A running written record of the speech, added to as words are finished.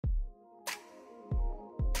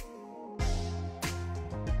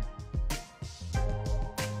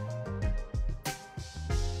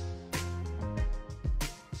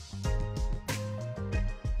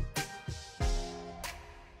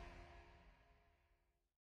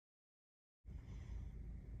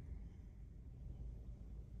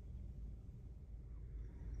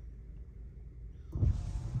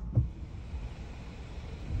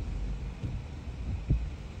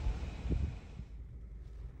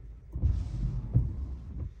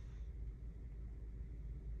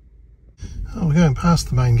Oh, we're going past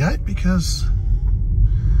the main gate because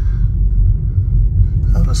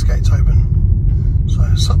this gate's open,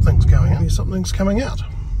 so something's going in, something's coming out.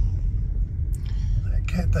 That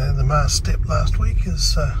cat that had the mast step last week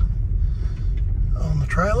is on the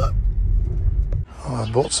trailer. Oh,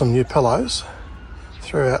 I bought some new pillows,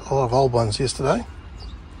 threw out a lot of old ones yesterday.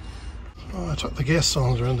 Oh, I took the gas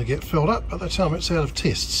cylinder in to get filled up, but they tell me it's out of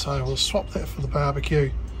test, so we'll swap that for the barbecue,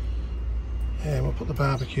 and we'll put the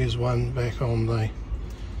barbecue's one back on the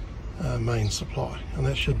main supply, and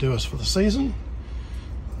that should do us for the season.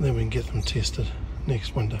 And then we can get them tested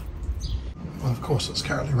next winter. Well, of course it's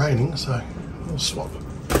currently raining, so we'll swap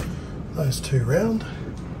those two round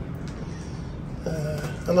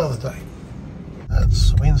another day.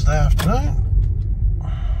 It's Wednesday afternoon.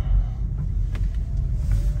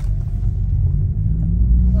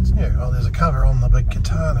 What's new? Oh, there's a cover on the big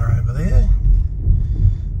katana over there.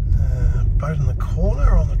 Boat in the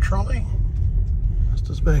corner on the trolley. Just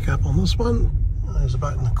as back up on this one. There's a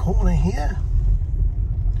boat in the corner here.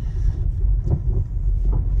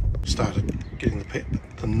 Started getting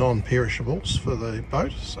the non-perishables for the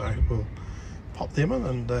boat, so we'll pop them in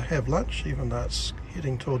and have lunch, even though it's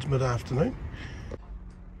heading towards mid-afternoon.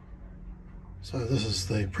 So this is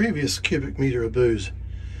the previous cubic metre of booze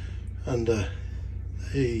under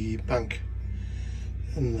the bunk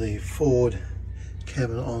in the forward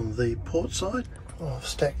cabin on the port side. Well, I've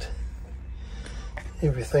stacked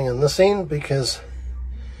everything in this end because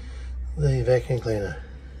the vacuum cleaner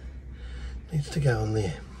needs to go in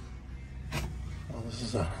there. Well, this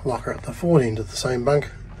is a locker at the forward end of the same bunk.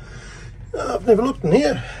 I've never looked in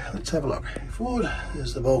here. Let's have a look. Forward,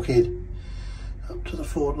 there's the bulkhead up to the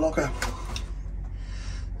forward locker.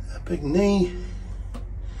 A big knee,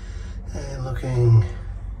 and looking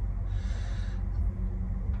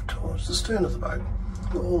towards the stern of the boat.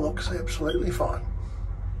 It all looks absolutely fine.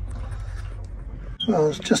 So I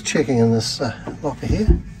was just checking in this locker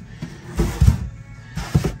here,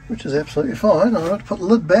 which is absolutely fine. I went to put the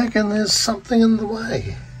lid back and there's something in the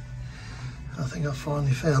way. I think I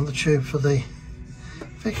finally found the tube for the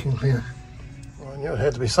vacuum cleaner. Well, I knew it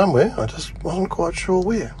had to be somewhere, I just wasn't quite sure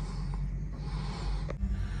where.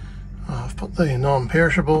 I've put the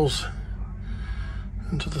non-perishables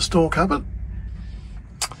into the store cupboard.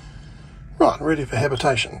 Right, ready for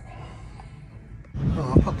habitation.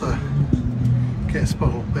 I'll put the gas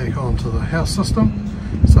bottle back onto the house system.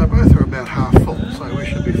 So both are about half full, so we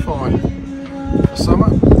should be fine for summer.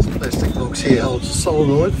 This plastic box here holds a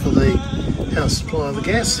solenoid for the house supply of the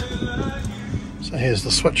gas. So here's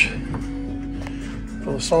the switch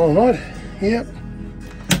for the solenoid here.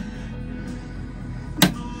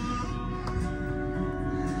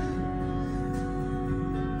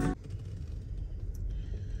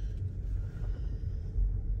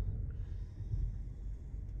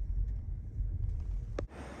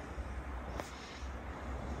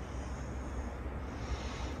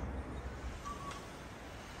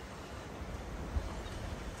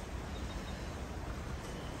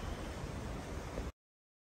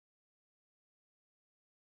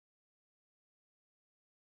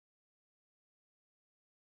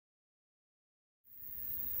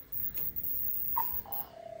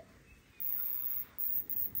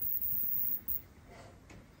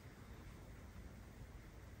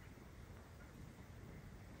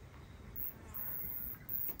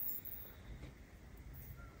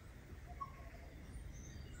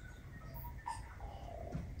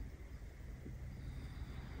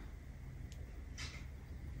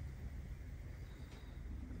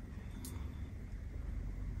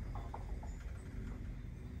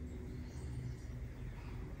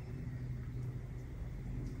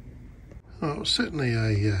 Well, it was certainly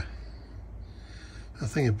a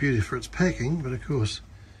thing of beauty for its packing, but of course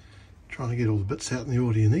trying to get all the bits out in the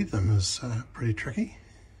order you need them is pretty tricky.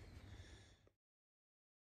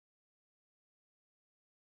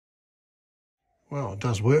 Well, it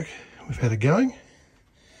does work. We've had it going.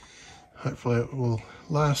 Hopefully it will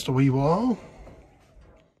last a wee while.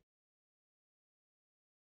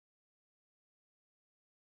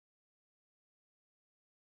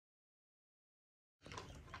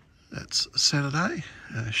 It's Saturday,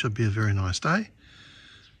 should be a very nice day,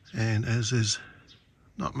 and as there's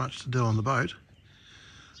not much to do on the boat,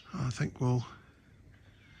 I think we'll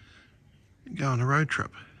go on a road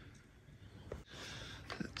trip.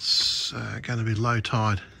 It's going to be low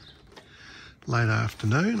tide late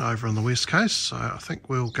afternoon over on the west coast, so I think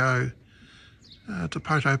we'll go to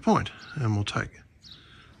Pouto Point and we'll take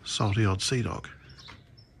Salty Odd Sea Dog.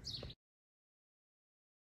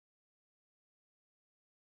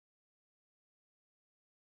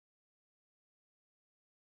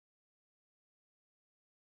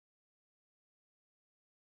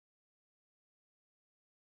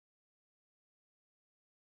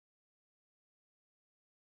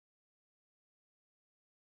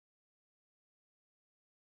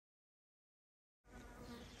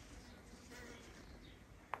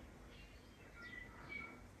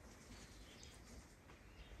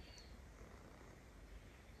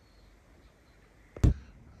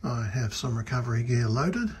 have some recovery gear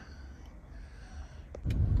loaded.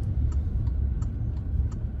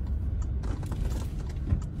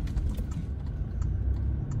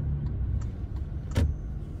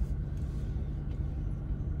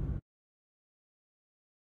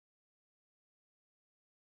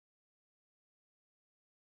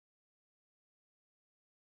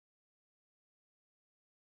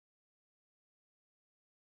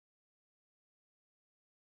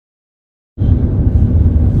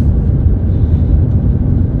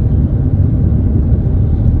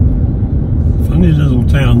 Funny little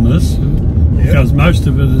town this, because most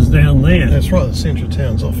of it is down there. That's right, the centre of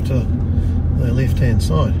town's off to the left hand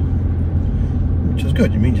side, which is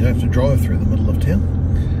good. You mean you don't have to drive through the middle of town.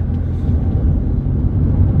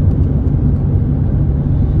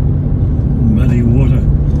 Muddy water.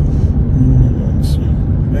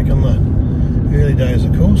 Back in the early days,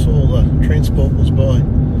 of course, all the transport was by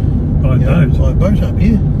boat. By boat up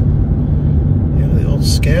here. You know, the old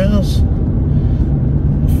scows.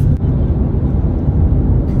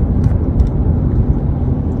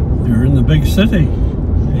 You're in the big city.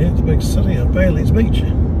 Yeah, it's a big city at Bailey's Beach.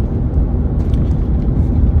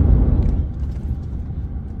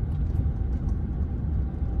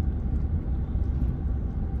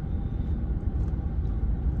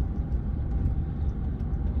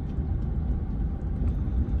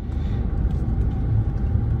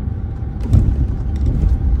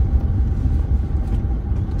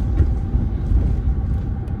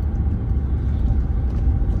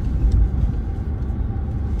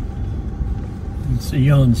 It's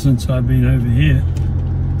eons since I've been over here.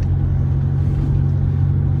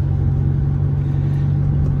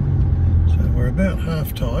 So we're about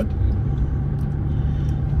half tide.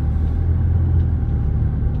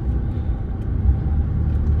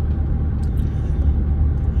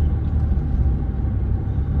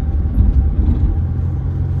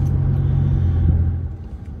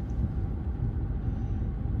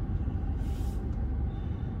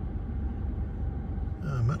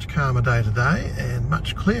 Much calmer day today and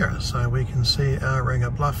much clearer, so we can see our Ringer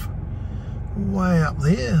Bluff way up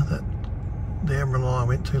there that the Emerald Line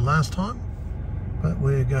went to last time, but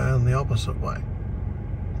we're going the opposite way.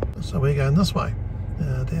 So we're going this way,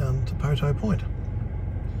 down to Pouto Point.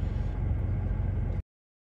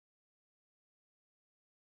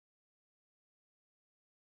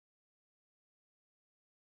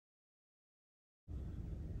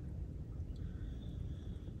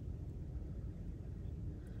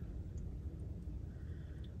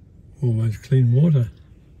 Almost clean water.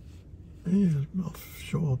 Yeah,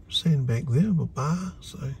 offshore sandbank there, a bar,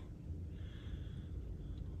 so.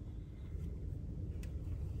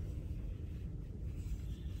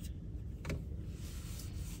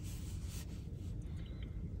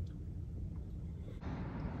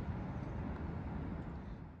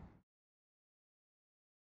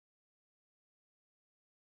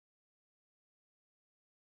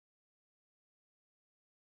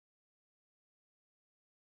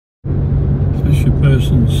 Fisher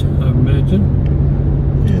persons, I imagine.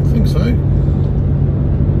 Yeah, I think so.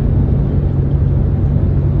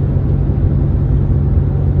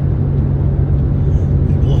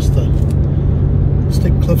 We've lost the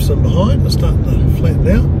steep cliffs in behind, they're starting to flatten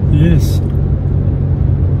out. Yes. A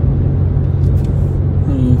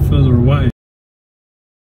little further away.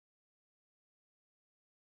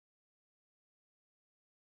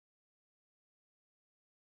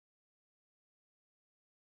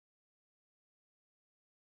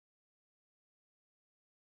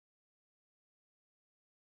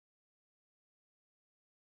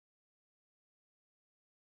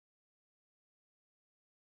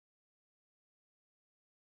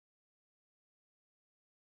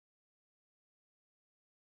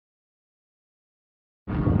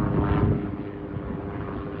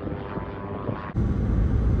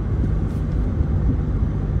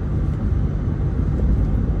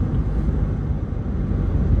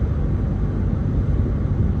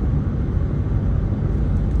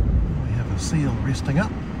 Seal resting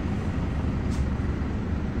up.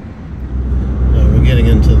 We're getting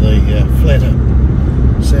into the flatter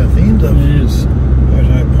south end of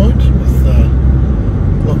Pouto Point with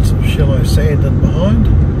lots of shallow sand in behind,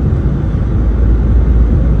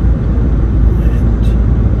 and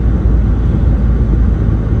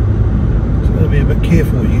it's got to be a bit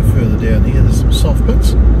careful you further down here. There's some soft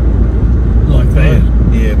bits like that.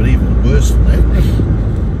 Yeah, but even worse than that.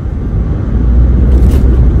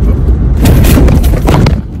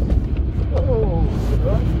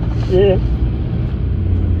 Yeah.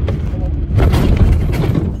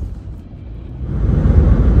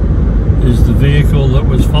 Is the vehicle that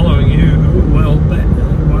was following you well back?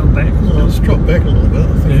 Well, it's dropped back a little bit.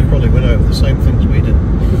 I think it probably went the same things we did.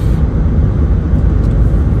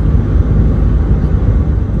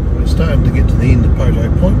 We're starting to get to the end of Pouto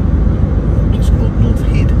Point, just called North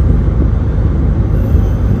Head.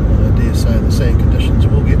 I dare say the sand conditions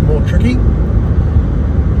will get more tricky,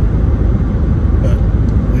 but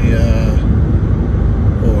we are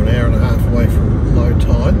an hour and a half away from low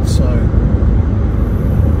tide, so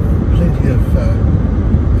plenty of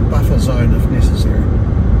a buffer zone if necessary.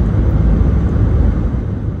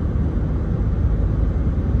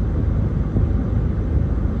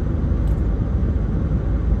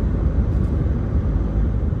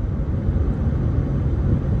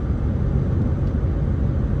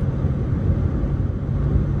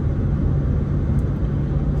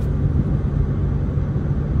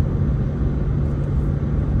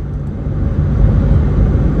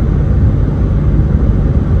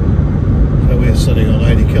 Sitting on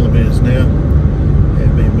 80 kilometres an hour,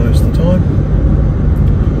 have been most of the time,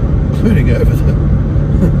 including over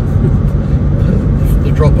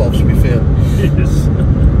the drop-offs we found. Yes.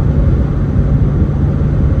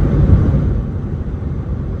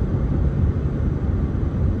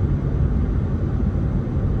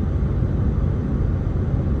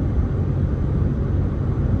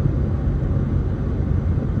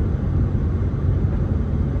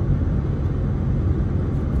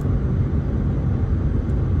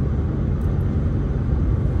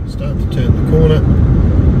 Starting to turn the corner,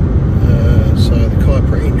 so the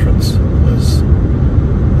Kaipara entrance is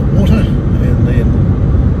the water, and then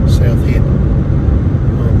South Head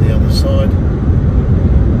on the other side.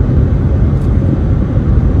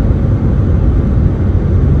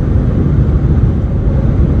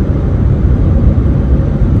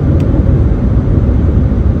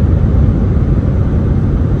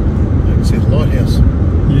 I can see the lighthouse.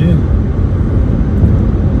 Yeah.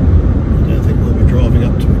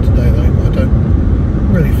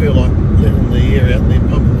 Really feel like letting the air out and then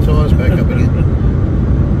pumping the tyres back up again.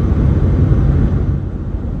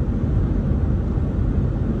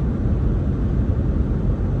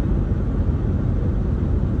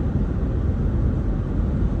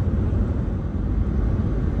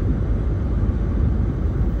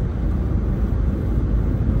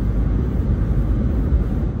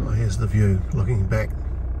 Well, here's the view looking back.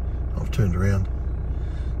 I've turned around.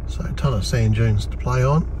 So a ton of sand dunes to play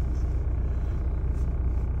on.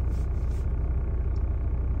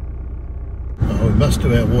 We must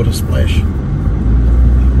do our water splash.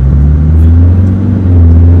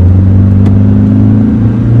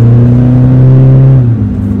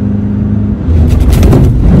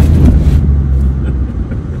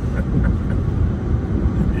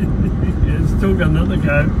 It's still got another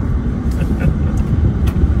go.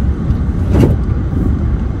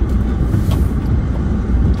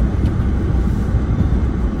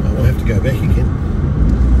 We'll have to go back again.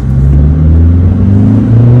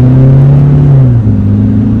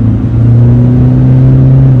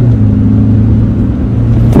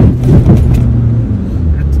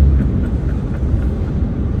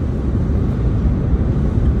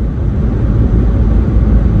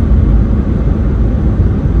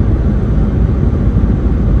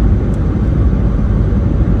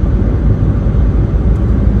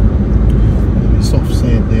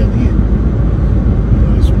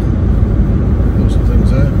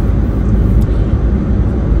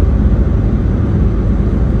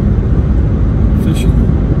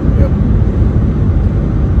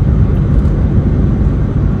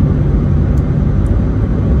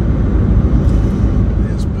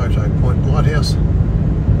 Lighthouse,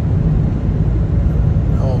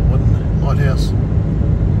 old wooden lighthouse.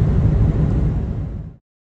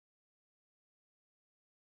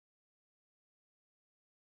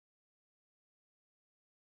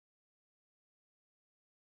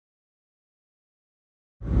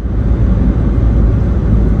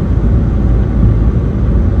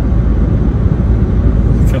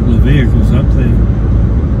 A couple of vehicles up there.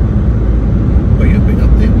 Well, you've been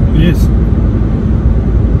up there? Yes.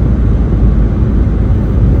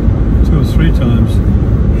 2 or 3 times.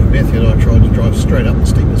 Yeah, Matthew and I tried to drive straight up the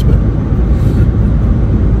steepest bit.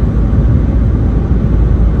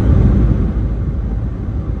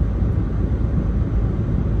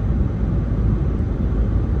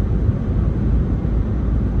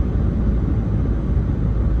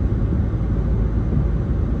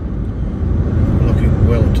 Looking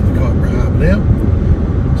well into the Kaipara Harbour now.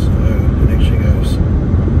 So it actually goes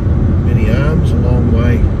many arms, a long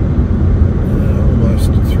way,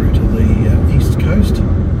 almost through to the east coast.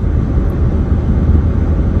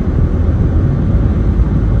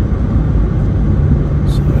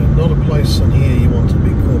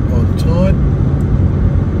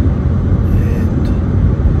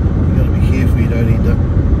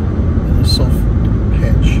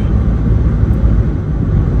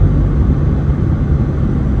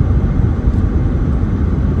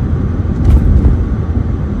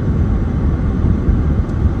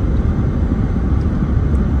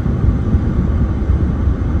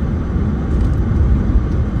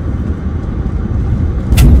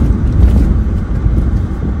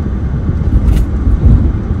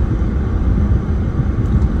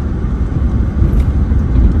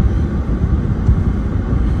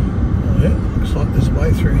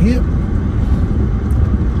 go through here.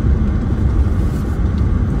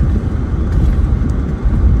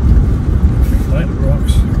 Flat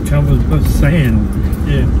rocks covered with sand.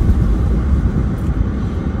 Yeah.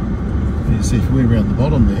 You see, if we're around the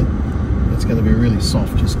bottom there, it's going to be really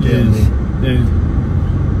soft just down there. Yeah.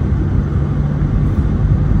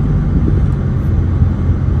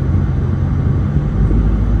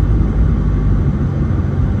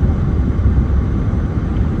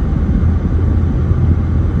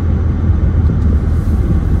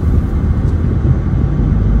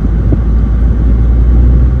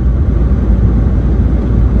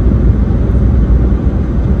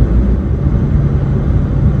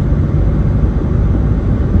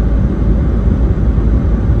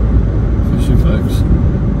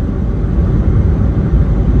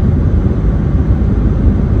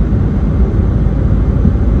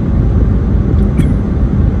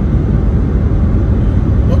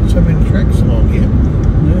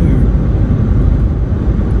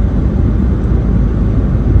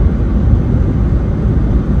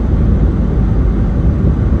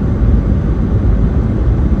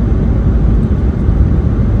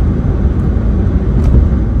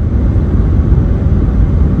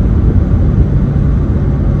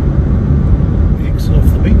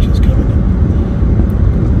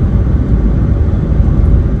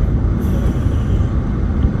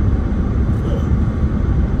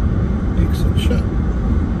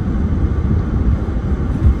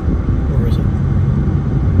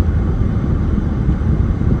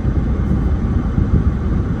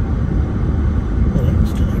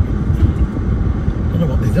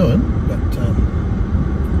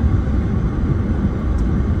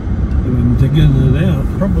 Digging it out.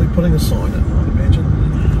 Probably putting a sign in, I'd imagine.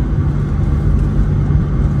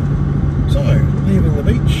 So, leaving the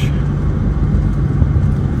beach.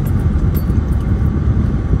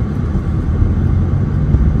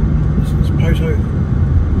 This is Pouto.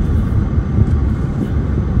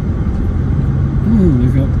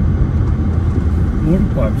 They've got water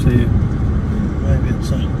pipes here. Maybe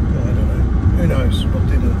it's I don't know. Who knows what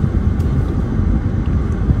they're doing.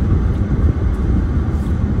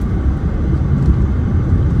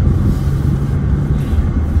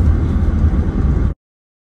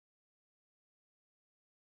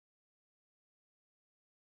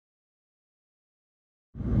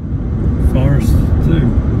 Forest too.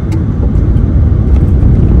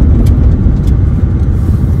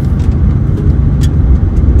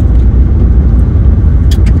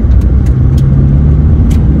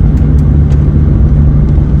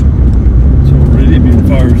 It's already been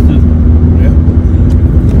forested. Yeah.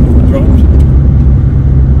 Dropped.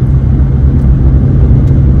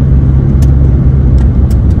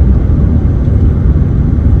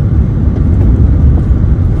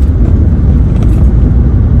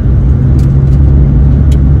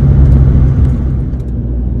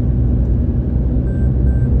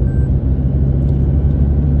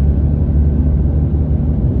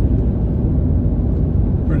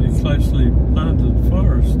 Closely planted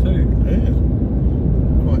forest too. Yeah.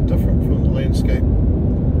 Quite different from the landscape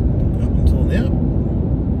up until now.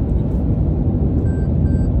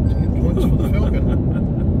 10 points for the Falcon.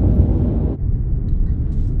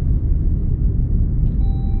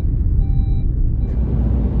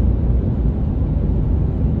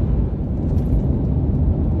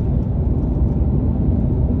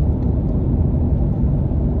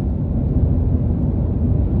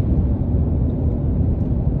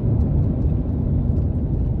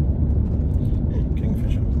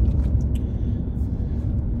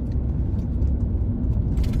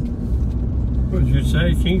 What did you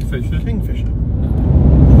say? Kingfisher? Kingfisher.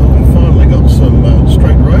 Well, we finally got some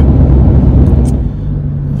straight road.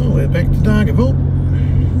 Oh, we're back to Dargaville.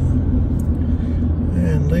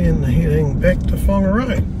 And then heading back to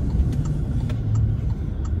Whangarei.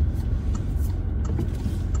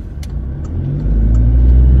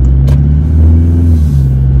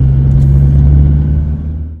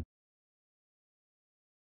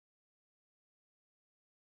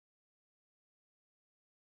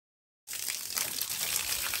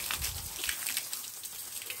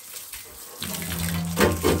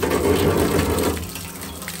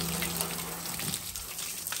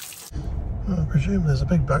 I presume there's a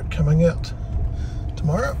big boat coming out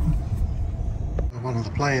tomorrow. One of the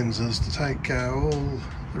plans is to take all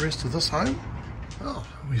the rest of this home. Oh,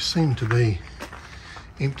 we seem to be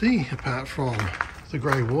empty apart from the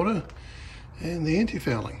grey water and the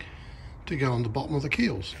anti-fouling to go on the bottom of the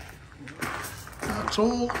keels. It's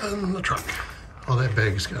all in the truck. Oh, that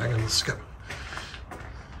bag's going in the skip.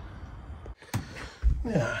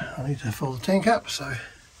 Yeah, I need to fill the tank up, so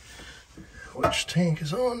which tank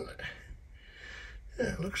is on?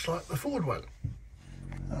 Yeah, looks like the Ford one.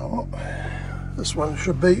 Oh, this one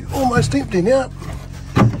should be almost empty now.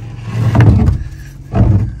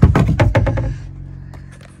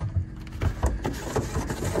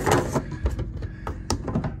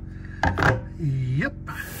 Yep.